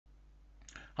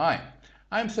Hi,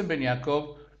 I'm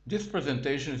Ben-Yaakov. This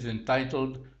presentation is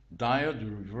entitled Diode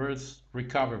Reverse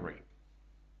Recovery.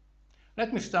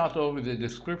 Let me start off with a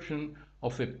description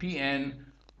of a PN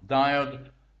diode,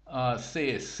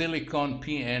 say a silicon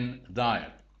PN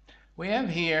diode. We have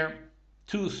here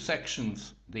two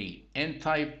sections, the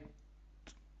N-type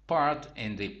part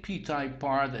and the P-type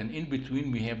part, and in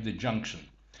between we have the junction.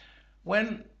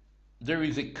 When there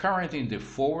is a current in the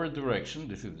forward direction,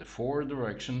 this is the forward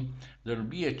direction, there will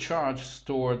be a charge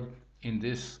stored in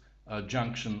this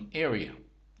junction area.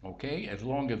 Okay, as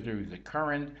long as there is a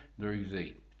current, there is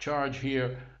a charge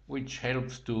here which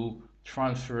helps to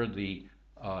transfer the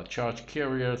charge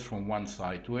carriers from one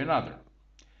side to another.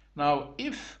 Now,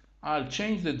 if I'll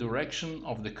change the direction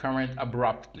of the current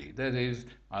abruptly, that is,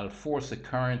 I'll force a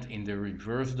current in the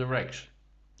reverse direction.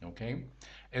 Okay,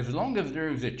 as long as there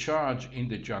is a charge in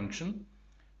the junction,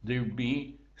 there will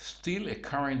be still a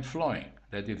current flowing.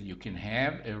 That is, you can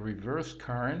have a reverse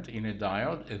current in a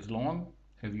diode as long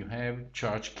as you have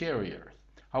charge carriers.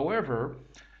 However,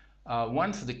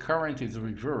 once the current is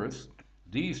reversed,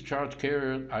 these charge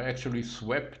carriers are actually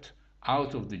swept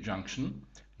out of the junction.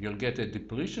 You'll get a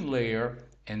depletion layer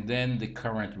and then the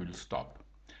current will stop.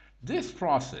 This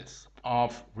process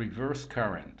of reverse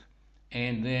current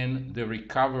and then the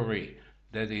recovery,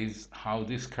 that is how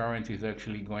this current is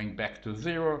actually going back to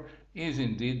zero, is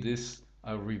indeed this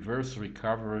reverse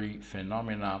recovery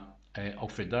phenomena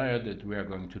of a diode that we are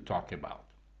going to talk about.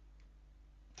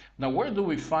 Now, where do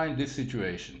we find this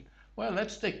situation? Well,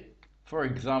 let's take, for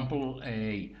example,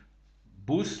 a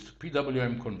boost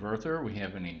PWM converter. We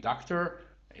have an inductor,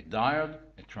 a diode,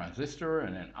 a transistor,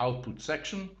 and an output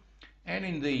section. And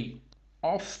in the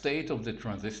off state of the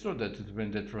transistor, that is when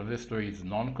the transistor is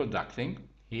non-conducting,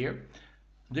 here,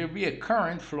 there will be a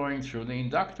current flowing through the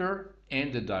inductor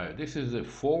and the diode. This is a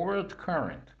forward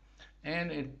current,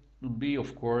 and it will be,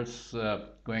 of course,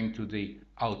 going to the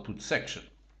output section.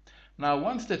 Now,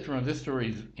 once the transistor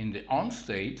is in the on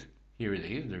state, here it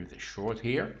is, there is a short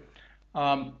here,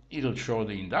 it'll show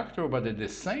the inductor, but at the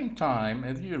same time,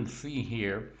 as you'll see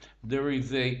here, there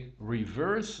is a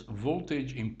reverse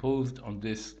voltage imposed on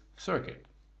this circuit.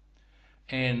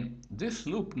 And this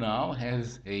loop now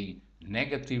has a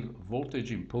negative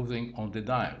voltage imposing on the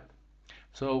diode.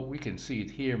 So we can see it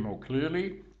here more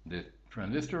clearly. The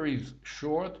transistor is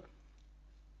short.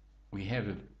 We have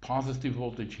a positive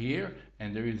voltage here,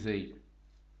 and there is a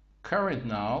current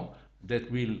now that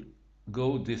will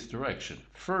go this direction.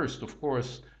 First, of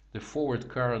course, the forward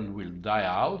current will die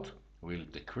out, will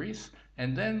decrease,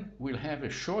 and then we'll have a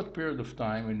short period of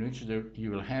time in which you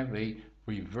will have a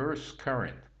reverse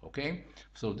current. Okay,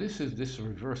 so this is this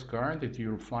reverse current that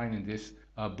you'll find in this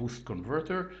boost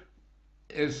converter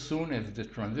as soon as the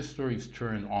transistor is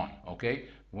turned on. Okay,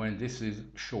 when this is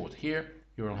short here,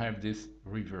 you will have this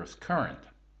reverse current.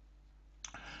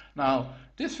 Now,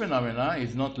 this phenomena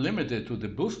is not limited to the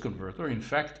boost converter. In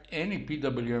fact, any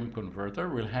PWM converter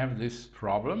will have this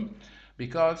problem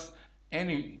because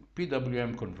any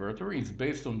PWM converter is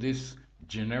based on this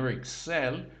generic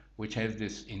cell which has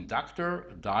this inductor,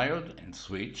 diode, and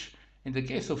switch. In the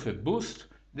case of a boost,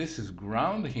 this is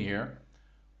ground here,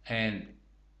 and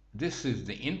this is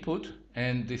the input,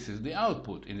 and this is the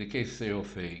output. In the case, say,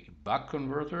 of a buck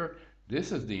converter,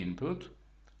 this is the input,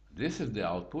 this is the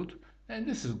output, and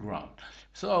this is ground.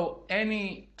 So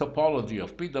any topology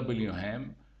of PWM,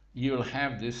 you'll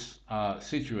have this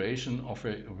situation of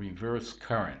a reverse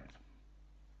current.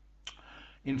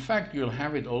 In fact, you'll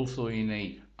have it also in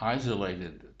a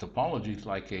isolated topologies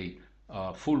like a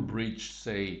full bridge,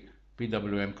 say,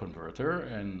 PWM converter,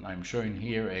 and I'm showing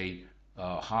here a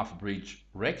half bridge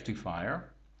rectifier.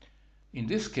 In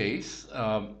this case,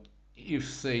 if,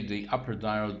 say, the upper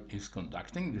diode is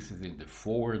conducting, this is in the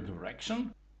forward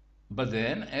direction, but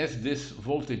then as this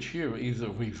voltage here is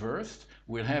reversed,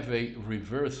 we'll have a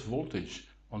reverse voltage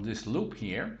on this loop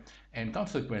here, and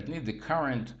consequently the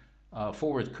current,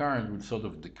 forward current will sort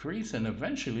of decrease, and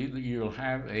eventually you'll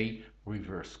have a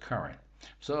reverse current.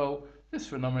 So this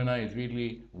phenomena is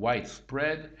really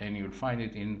widespread, and you'll find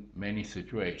it in many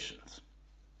situations.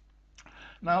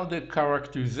 Now, the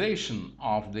characterization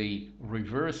of the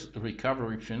reverse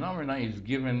recovery phenomena is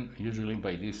given usually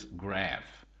by this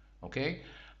graph. Okay,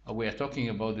 we are talking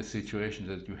about the situation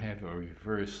that you have a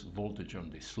reverse voltage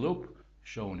on this loop,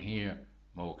 shown here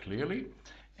more clearly.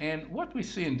 And what we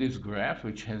see in this graph,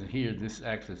 which has here this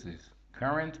axis is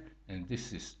current and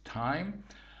this is time,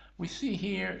 we see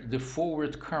here the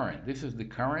forward current. This is the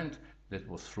current that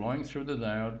was flowing through the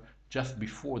diode just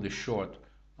before the short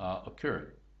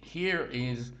occurred. Here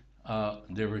is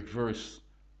the reverse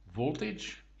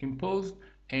voltage imposed,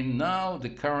 and now the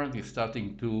current is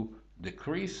starting to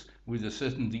decrease with a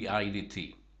certain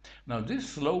IDT. Now this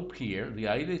slope here, the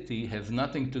IDT, has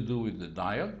nothing to do with the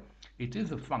diode. It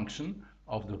is a function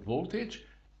of the voltage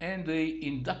and the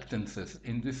inductances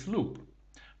in this loop.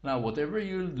 Now whatever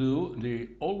you'll do, there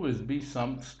always be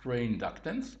some stray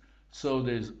inductance, so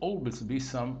there's always be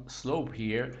some slope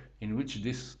here in which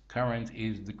this current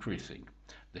is decreasing.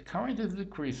 The current is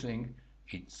decreasing,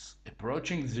 it's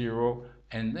approaching zero,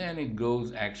 and then it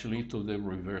goes actually to the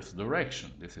reverse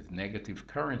direction. This is negative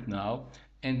current now,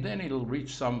 and then it'll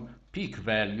reach some peak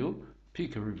value,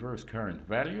 peak reverse current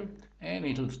value, and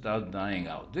it'll start dying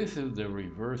out. This is the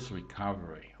reverse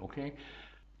recovery, okay?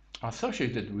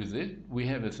 Associated with it, we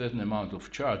have a certain amount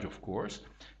of charge, of course,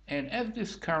 and as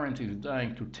this current is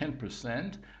dying to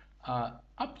 10%,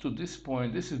 up to this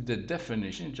point, this is the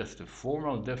definition, just a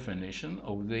formal definition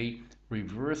of the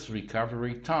reverse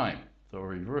recovery time. So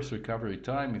reverse recovery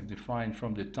time is defined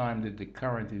from the time that the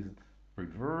current is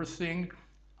reversing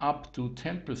up to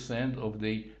 10% of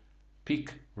the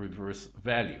peak reverse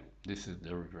value. This is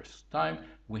the reverse time.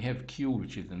 We have Q,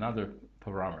 which is another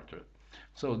parameter.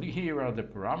 So here are the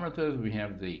parameters. We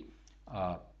have the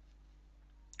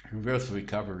reverse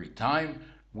recovery time,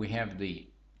 we have the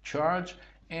charge,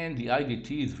 and the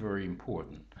IDT is very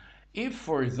important. If,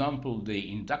 for example, the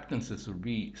inductances will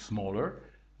be smaller,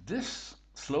 this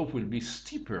slope will be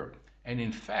steeper, and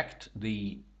in fact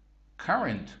the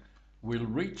current will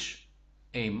reach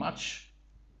a much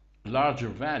larger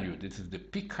value. This is the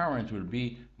peak current will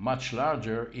be much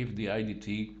larger if the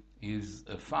IDT is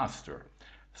faster.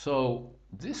 So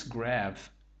this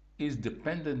graph is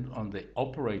dependent on the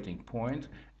operating point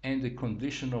and the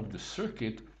condition of the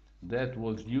circuit that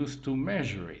was used to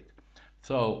measure it.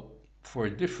 So for a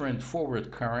different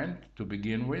forward current to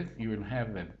begin with, you will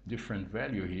have a different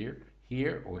value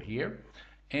here or here,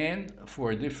 and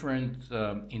for different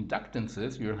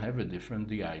inductances, you'll have a different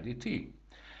DIDT.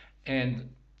 And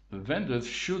vendors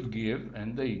should give,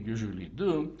 and they usually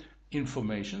do,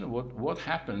 information what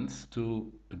happens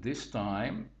to this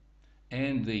time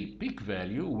and the peak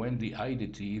value when the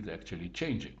IDT is actually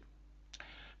changing.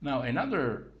 Now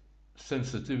another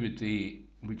sensitivity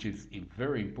which is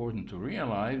very important to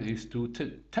realize is to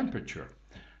temperature.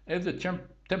 As the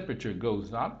temperature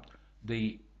goes up,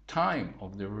 the time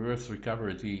of the reverse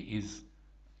recovery is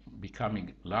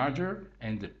becoming larger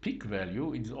and the peak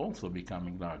value is also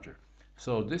becoming larger.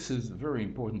 So this is very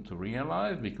important to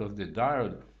realize because the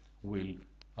diode will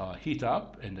heat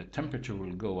up and the temperature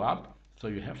will go up. So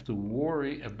you have to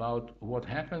worry about what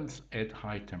happens at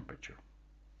high temperature.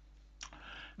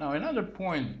 Now another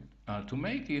point to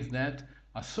make is that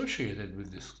associated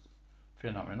with this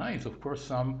phenomena is of course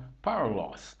some power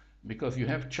loss, because you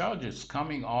have charges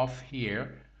coming off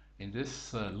here in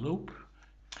this loop,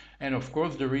 and of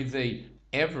course there is a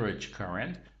average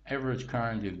current. Average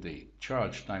current is the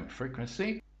charge time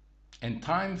frequency, and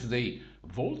times the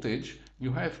voltage,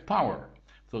 you have power.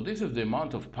 So this is the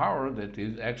amount of power that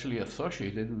is actually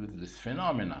associated with this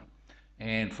phenomena.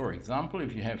 And for example,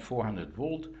 if you have 400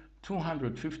 volt,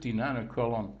 250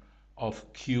 nanocoulomb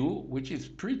of Q, which is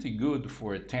pretty good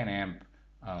for a 10 amp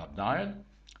diode,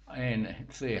 and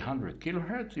say 100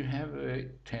 kilohertz, you have a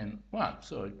 10 watts.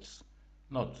 So it's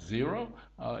not zero,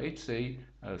 it's a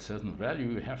certain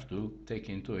value you have to take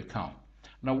into account.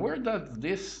 Now where does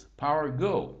this power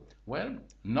go? Well,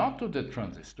 not to the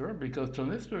transistor, because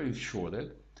transistor is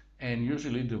shorted and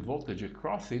usually the voltage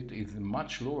across it is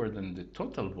much lower than the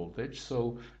total voltage,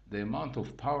 so the amount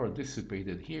of power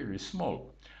dissipated here is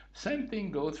small. Same thing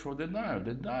goes for the diode.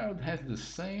 The diode has the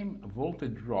same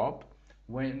voltage drop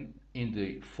when in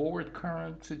the forward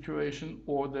current situation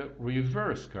or the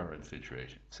reverse current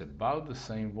situation. It's about the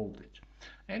same voltage.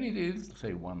 And it is,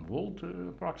 say, 1 volt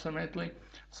approximately.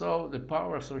 So the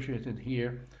power associated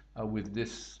here with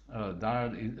this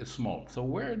diode is small. So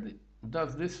where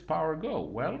does this power go?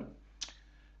 Well,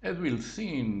 as we'll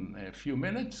see in a few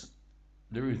minutes,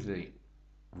 there is a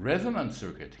resonance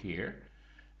circuit here,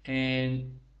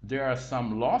 and there are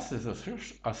some losses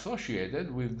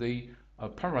associated with the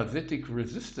parasitic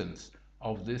resistance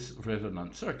of this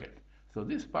resonance circuit. So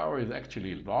this power is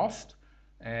actually lost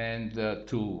and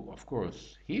to, of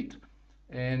course, heat,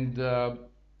 and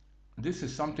this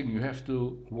is something you have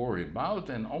to worry about.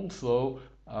 And also,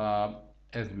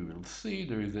 as we will see,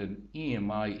 there is an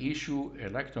EMI issue,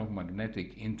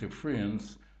 electromagnetic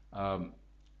interference,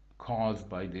 caused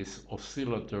by this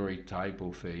oscillatory type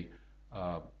of a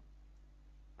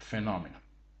phenomenon.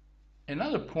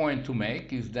 Another point to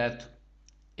make is that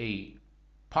a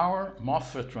power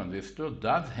MOSFET transistor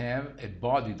does have a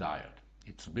body diode.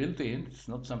 It's built in, it's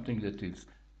not something that is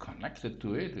connected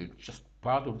to it, it's just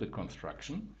part of the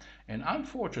construction. And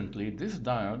unfortunately, this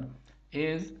diode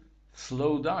is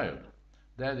slow diode.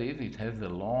 That is, it has a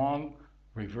long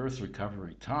reverse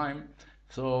recovery time,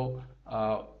 so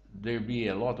there'll be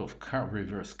a lot of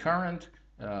reverse current.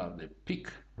 The peak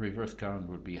reverse current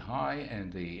will be high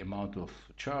and the amount of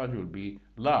charge will be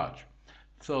large.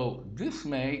 So this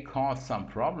may cause some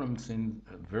problems in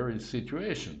various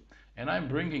situations. And I'm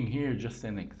bringing here just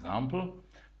an example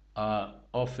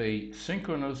of a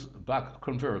synchronous buck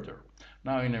converter.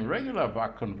 Now, in a regular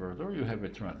buck converter, you have a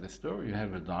transistor, you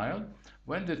have a diode.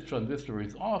 When the transistor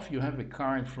is off, you have a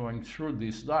current flowing through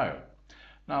this diode.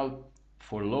 Now,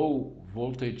 for low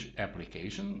voltage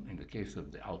application, in the case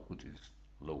of the output is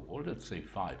low voltage, say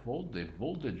 5 volt, the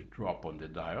voltage drop on the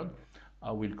diode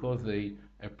will cause a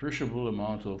appreciable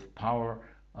amount of power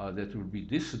that will be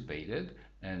dissipated,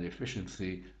 and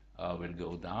efficiency will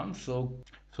go down. So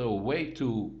a way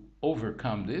to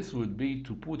overcome this would be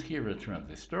to put here a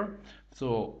transistor.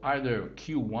 So either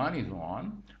Q1 is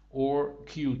on or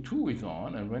Q2 is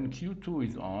on, and when Q2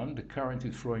 is on, the current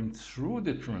is flowing through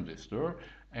the transistor,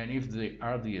 and if the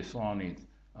RDS on is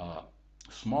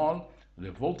small,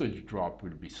 the voltage drop will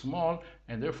be small,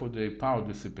 and therefore the power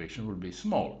dissipation will be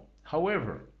small.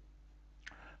 However,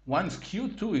 once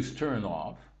Q2 is turned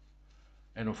off,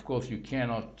 and of course you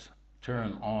cannot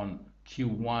turn on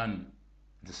Q1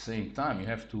 at the same time, you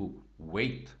have to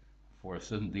wait for a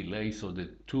certain delay so the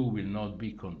two will not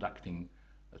be conducting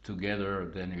together,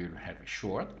 then you'll have a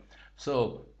short.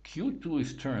 So Q2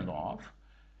 is turned off,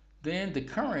 then the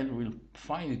current will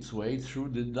find its way through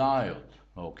the diode,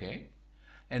 okay?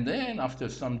 And then after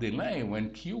some delay,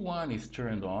 when Q1 is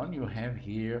turned on, you have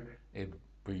here a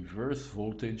reverse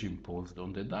voltage imposed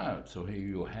on the diode. So here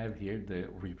you have here the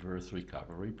reverse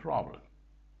recovery problem.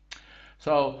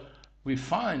 So we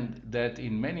find that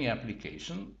in many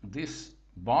applications, this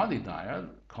body diode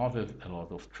causes a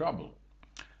lot of trouble.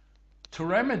 To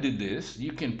remedy this,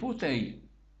 you can put a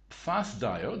fast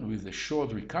diode with a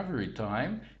short recovery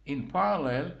time in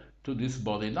parallel to this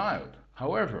body diode.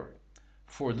 However,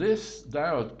 for this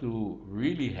diode to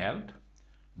really help,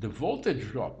 the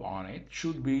voltage drop on it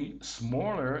should be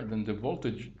smaller than the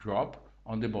voltage drop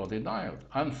on the body diode.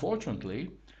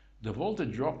 Unfortunately, the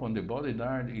voltage drop on the body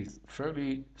diode is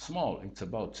fairly small. It's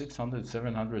about 600,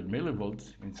 700 millivolts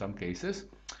in some cases.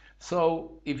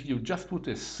 So if you just put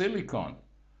a silicon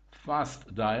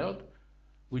fast diode,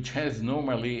 which has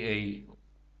normally a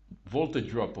voltage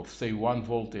drop of say 1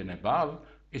 volt and above,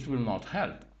 it will not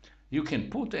help. You can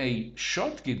put a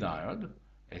Schottky diode,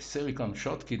 a silicon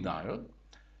Schottky diode,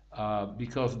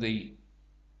 because the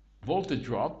voltage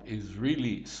drop is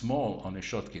really small on a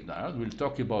Schottky diode. We'll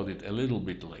talk about it a little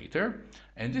bit later.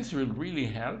 And this will really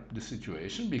help the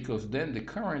situation because then the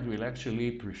current will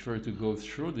actually prefer to go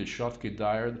through the Schottky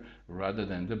diode rather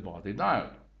than the body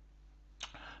diode.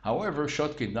 However,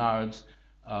 Schottky diodes,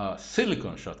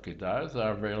 silicon Schottky diodes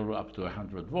are available up to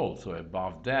 100 volts. So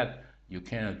above that, you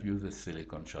cannot use a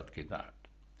silicon Schottky diode.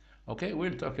 Okay,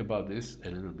 we'll talk about this a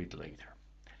little bit later.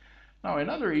 Now,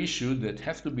 another issue that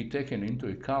has to be taken into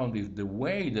account is the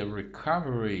way the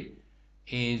recovery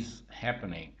is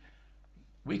happening.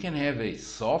 We can have a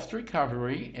soft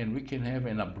recovery and we can have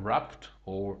an abrupt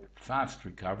or fast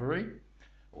recovery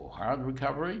or hard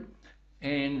recovery.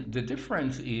 And the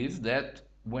difference is that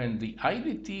when the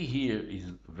IDT here is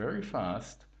very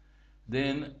fast,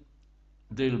 then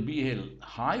there'll be a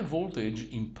high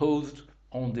voltage imposed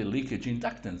on the leakage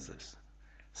inductances.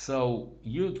 So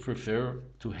you'd prefer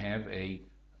to have a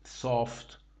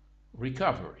soft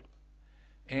recovery.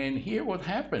 And here what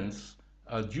happens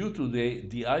due to the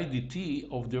IDT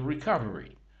of the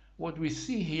recovery. What we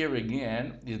see here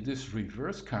again is this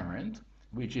reverse current,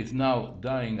 which is now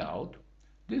dying out.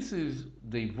 This is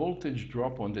the voltage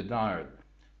drop on the diode.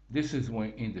 This is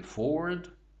in the forward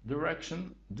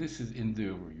direction. This is in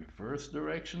the reverse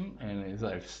direction. And as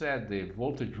I've said, the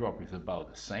voltage drop is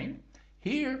about the same.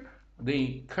 Here,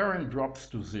 the current drops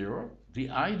to zero. The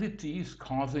IDT is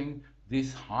causing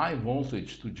this high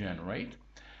voltage to generate.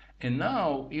 And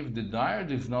now, if the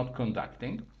diode is not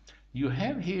conducting, you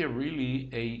have here really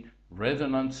a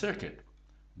resonant circuit.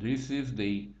 This is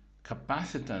the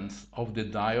capacitance of the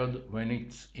diode when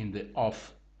it's in the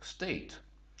off state.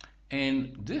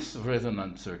 And this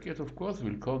resonant circuit, of course,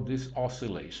 will cause this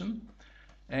oscillation.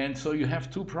 And so you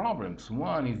have two problems.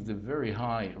 One is the very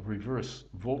high reverse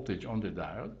voltage on the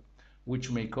diode,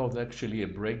 which may cause actually a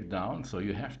breakdown. So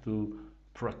you have to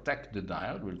protect the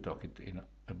diode. We'll talk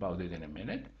about it in a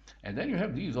minute. And then you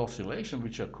have these oscillations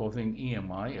which are causing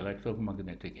EMI,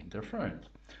 electromagnetic interference.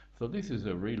 So this is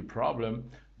a real problem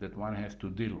that one has to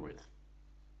deal with.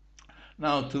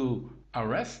 Now, to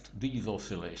arrest these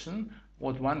oscillations,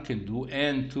 what one can do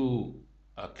and to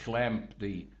clamp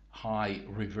the high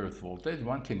reverse voltage,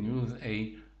 one can use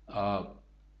a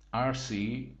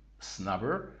RC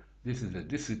snubber. This is a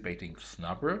dissipating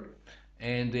snubber.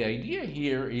 And the idea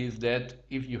here is that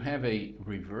if you have a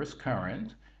reverse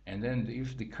current, and then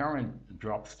if the current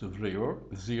drops to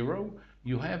zero,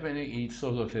 you have a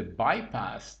sort of a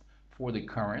bypass for the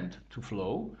current to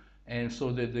flow, and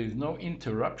so that there is no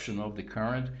interruption of the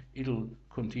current, it'll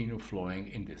continue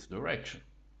flowing in this direction.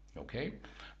 Okay?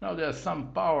 Now there are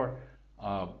some power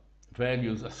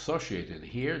values associated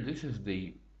here. This is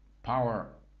the power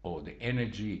or the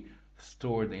energy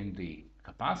stored in the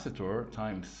capacitor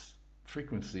times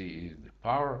frequency is the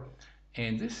power,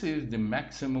 and this is the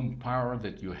maximum power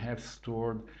that you have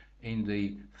stored in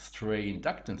the stray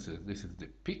inductances. This is the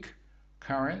peak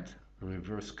current,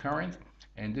 reverse current,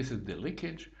 and this is the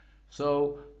leakage.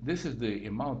 So this is the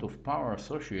amount of power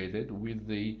associated with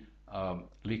the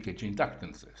leakage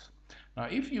inductances. Now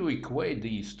if you equate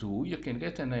these two, you can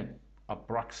get an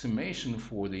approximation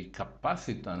for the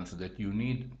capacitance that you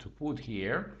need to put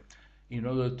here in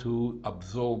order to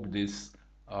absorb this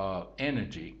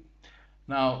energy.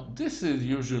 Now this is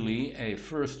usually a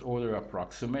first order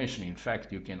approximation. In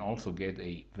fact, you can also get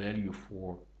a value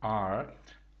for R.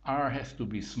 R has to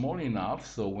be small enough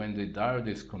so when the diode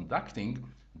is conducting,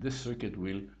 this circuit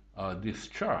will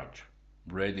discharge,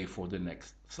 ready for the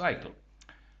next cycle.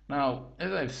 Now,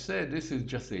 as I've said, this is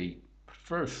just a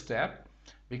first step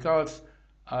because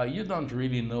you don't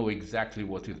really know exactly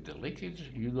what is the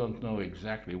leakage, you don't know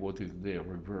exactly what is the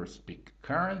reverse peak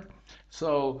current.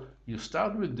 So you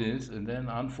start with this, and then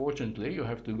unfortunately you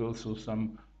have to go through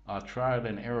some trial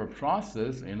and error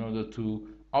process in order to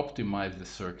optimize the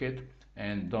circuit.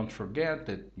 And don't forget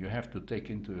that you have to take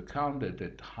into account that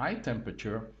at high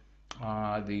temperature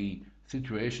the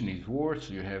situation is worse,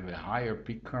 you have a higher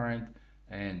peak current,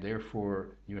 and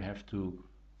therefore you have to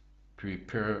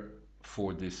prepare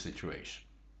for this situation.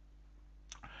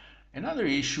 Another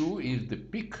issue is the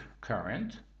peak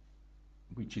current,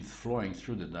 which is flowing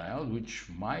through the diode, which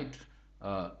might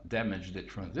damage the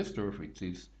transistor if it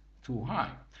is too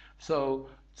high. So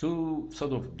to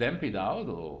sort of damp it out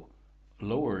or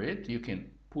lower it, you can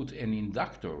put an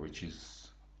inductor which is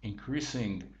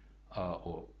increasing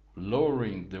or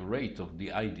lowering the rate of the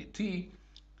IDT,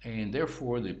 and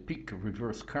therefore the peak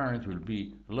reverse current will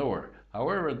be lower.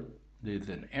 However, there's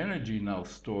an energy now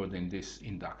stored in this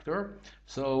inductor,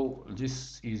 so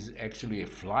this is actually a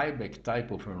flyback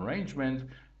type of arrangement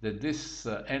that this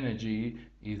energy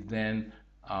is then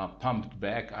pumped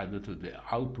back either to the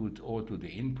output or to the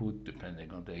input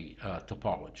depending on the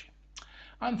topology.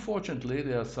 Unfortunately,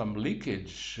 there are some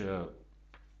leakage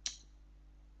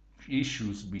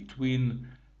issues between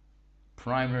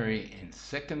primary and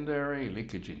secondary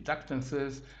leakage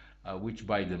inductances, which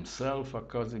by themselves are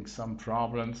causing some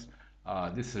problems.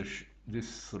 This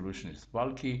solution is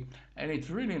bulky, and it's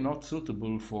really not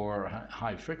suitable for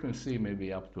high frequency,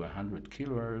 maybe up to 100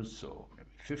 kilohertz or maybe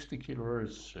 50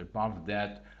 kilohertz. Above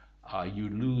that, you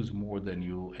lose more than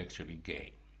you actually gain.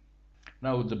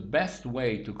 Now, the best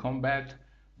way to combat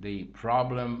the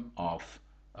problem of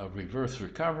reverse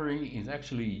recovery is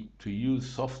actually to use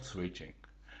soft switching.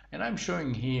 And I'm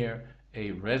showing here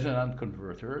a resonant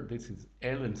converter. This is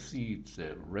L and C, it's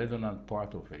a resonant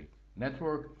part of a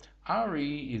network.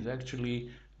 RE is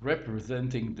actually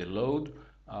representing the load.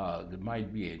 There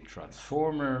might be a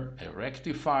transformer, a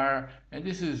rectifier, and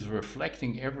this is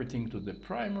reflecting everything to the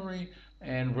primary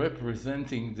and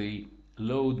representing the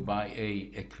load by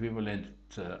a equivalent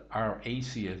RAC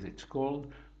as it's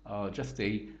called, just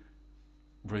a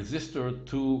resistor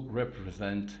to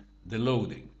represent the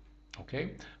loading.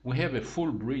 Okay, we have a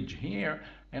full bridge here,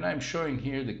 and I'm showing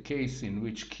here the case in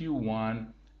which Q1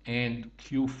 and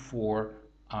Q4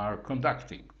 are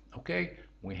conducting. Okay,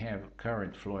 we have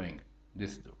current flowing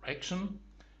this direction,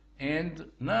 and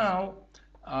now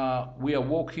we are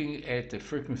working at a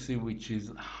frequency which is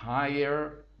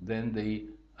higher than the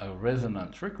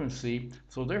resonant frequency,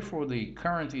 so therefore the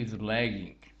current is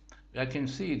lagging. I can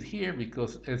see it here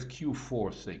because as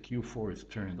Q4, say Q4 is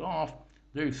turned off,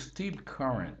 there is still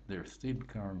current. There's still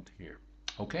current here.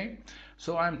 Okay,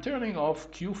 so I'm turning off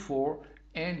Q4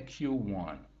 and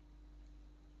Q1.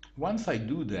 Once I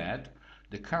do that,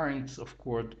 the currents, of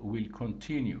course, will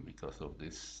continue because of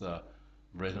this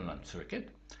resonant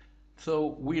circuit.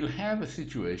 So we'll have a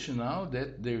situation now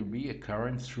that there will be a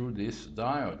current through this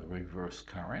diode, reverse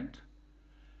current,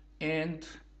 and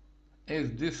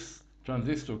as this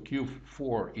transistor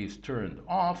Q4 is turned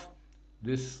off,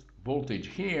 this voltage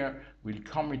here will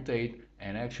commutate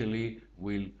and actually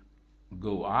will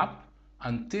go up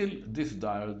until this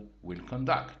diode will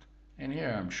conduct. And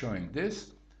here I'm showing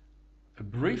this a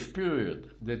brief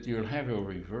period that you'll have a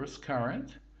reverse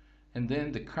current, and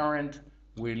then the current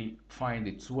will find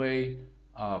its way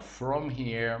from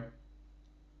here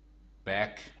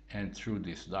back and through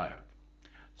this diode.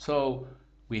 So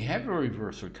we have a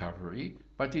reverse recovery,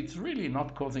 but it's really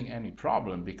not causing any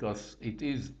problem because it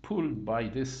is pulled by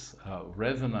this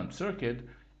resonant circuit,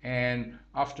 and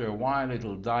after a while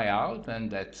it'll die out and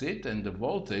that's it, and the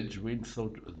voltage will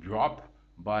sort of drop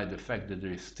by the fact that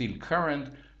there is still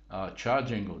current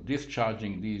charging or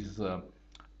discharging these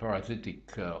parasitic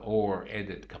or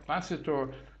added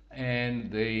capacitor, and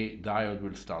the diode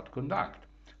will start conduct.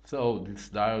 So this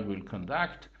diode will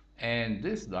conduct and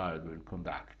this diode will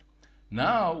conduct.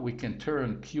 Now we can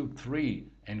turn Q3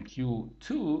 and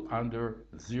Q2 under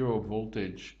zero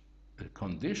voltage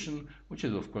condition, which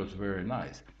is of course very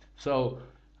nice. So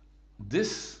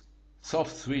this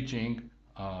soft switching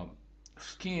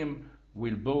scheme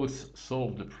will both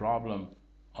solve the problem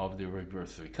of the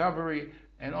reverse recovery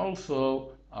and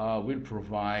also will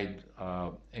provide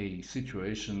a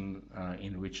situation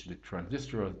in which the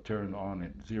transistor is turned on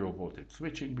at zero voltage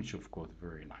switching, which of course is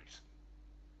very nice.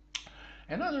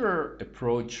 Another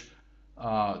approach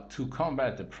to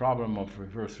combat the problem of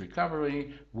reverse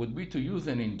recovery would be to use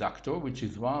an inductor which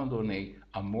is wound on a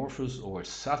amorphous or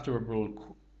saturable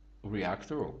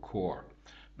reactor or core.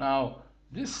 Now,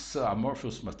 this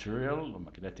amorphous material, or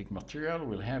magnetic material,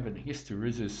 will have an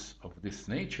hysteresis of this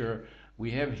nature.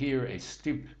 We have here a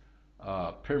steep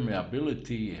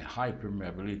permeability, a high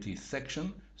permeability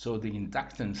section, so the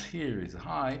inductance here is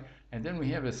high, and then we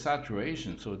have a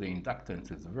saturation, so the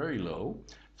inductance is very low.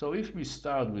 So if we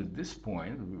start with this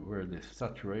point where the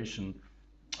saturation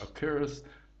occurs,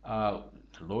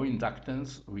 low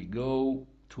inductance, we go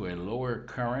to a lower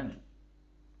current,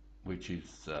 which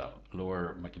is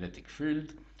lower magnetic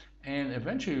field, and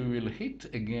eventually we will hit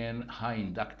again high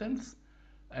inductance,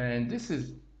 and this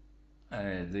is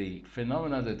the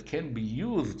phenomena that can be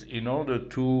used in order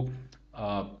to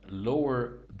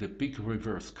lower the peak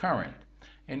reverse current.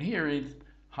 And here is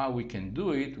how we can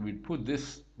do it. We put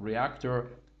this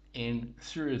reactor in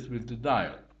series with the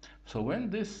diode. So when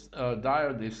this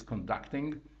diode is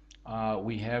conducting,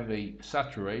 we have a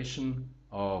saturation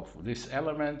of this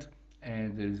element,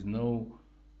 and there is no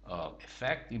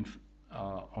effect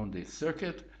on the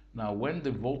circuit. Now when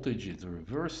the voltage is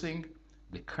reversing,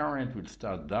 the current will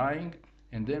start dying,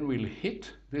 and then we'll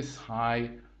hit this high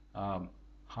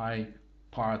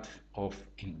part of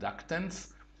inductance.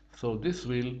 So this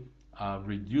will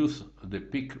reduce the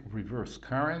peak reverse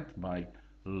current by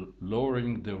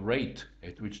lowering the rate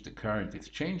at which the current is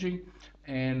changing,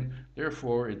 and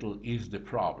therefore it will ease the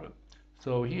problem.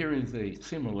 So here is a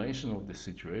simulation of the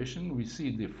situation. We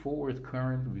see the forward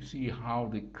current, we see how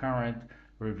the current,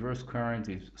 reverse current,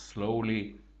 is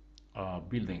slowly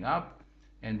building up,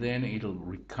 and then it'll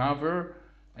recover,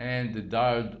 and the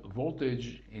diode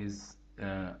voltage is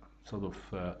sort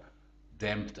of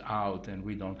damped out, and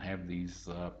we don't have these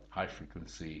high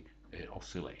frequency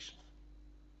oscillations.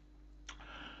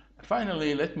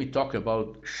 Finally, let me talk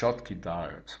about Schottky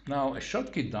diodes. Now, a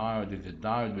Schottky diode is a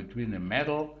diode between a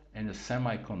metal and a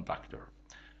semiconductor.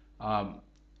 A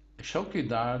Schottky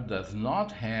diode does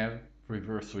not have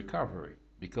reverse recovery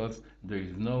because there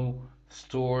is no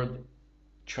stored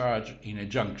charge in a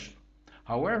junction.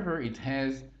 However, it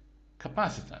has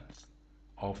capacitance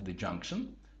of the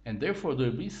junction, and therefore there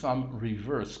will be some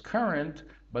reverse current,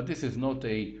 but this is not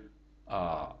a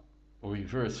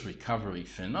reverse recovery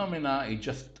phenomena, it's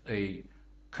just a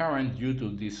current due to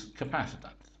this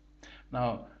capacitance.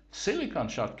 Now, silicon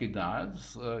Schottky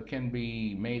diodes can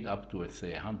be made up to, let's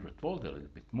say, 100 volt, a little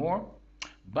bit more,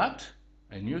 but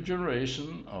a new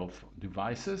generation of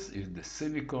devices is the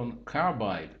silicon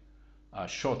carbide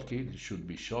Schottky. It should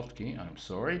be Schottky, I'm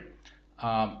sorry,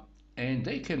 and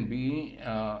they can be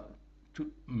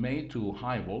made to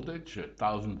high voltage,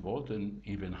 1000 volt and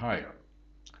even higher.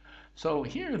 So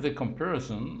here is the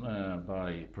comparison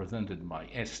presented by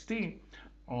ST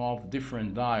of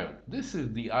different diodes. This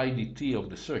is the IDT of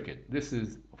the circuit. This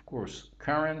is, of course,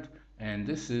 current, and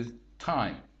this is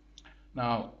time.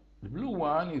 Now, the blue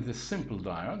one is a simple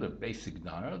diode, a basic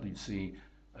diode. You see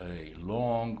a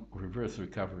long reverse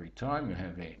recovery time. You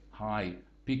have a high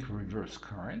peak reverse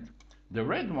current. The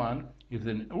red one is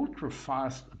an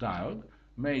ultra-fast diode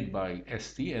made by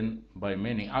ST and by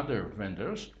many other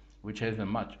vendors, which has a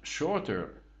much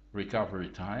shorter recovery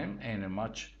time and a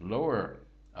much lower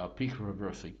peak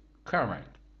reverse current.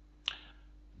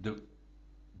 The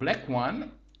black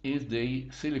one is the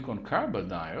silicon carbide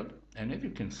diode, and as you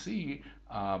can see,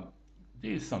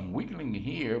 there is some wiggling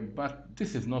here, but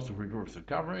this is not a reverse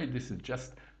recovery. This is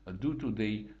just due to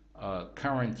the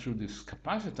current through this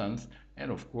capacitance,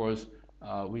 and of course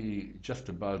we just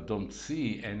about don't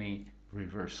see any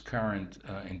reverse current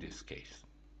in this case.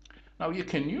 Now you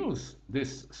can use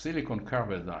this silicon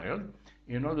carbide diode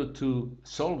in order to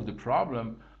solve the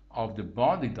problem of the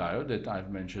body diode that I've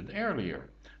mentioned earlier.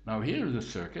 Now here is a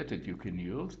circuit that you can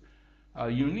use.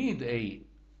 You need a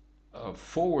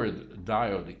forward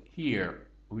diode here,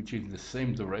 which is the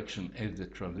same direction as the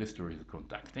transistor is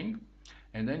contacting,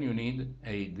 and then you need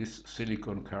this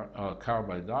silicon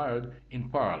carbide diode in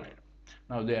parallel.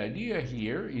 Now the idea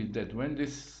here is that when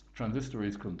this transistor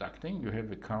is conducting, you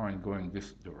have a current going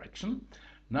this direction.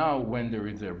 Now when there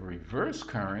is a reverse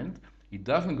current, it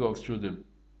doesn't go through the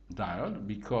diode,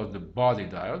 because the body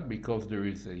diode, because there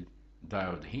is a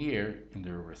diode here in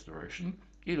the reverse direction,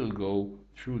 it'll go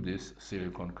through this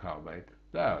silicon carbide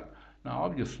diode. Now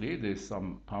obviously there's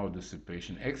some power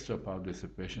dissipation, extra power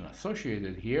dissipation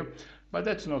associated here, but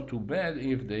that's not too bad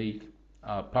if the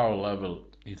power level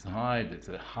is high, that's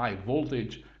a high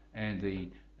voltage, and the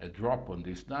drop on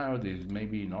this diode is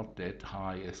maybe not that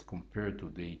high as compared to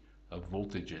the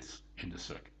voltages in the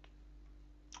circuit.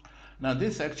 Now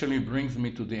this actually brings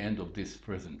me to the end of this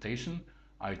presentation.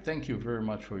 I thank you very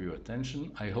much for your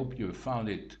attention. I hope you found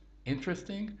it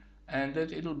interesting and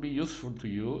that it'll be useful to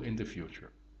you in the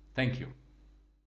future. Thank you.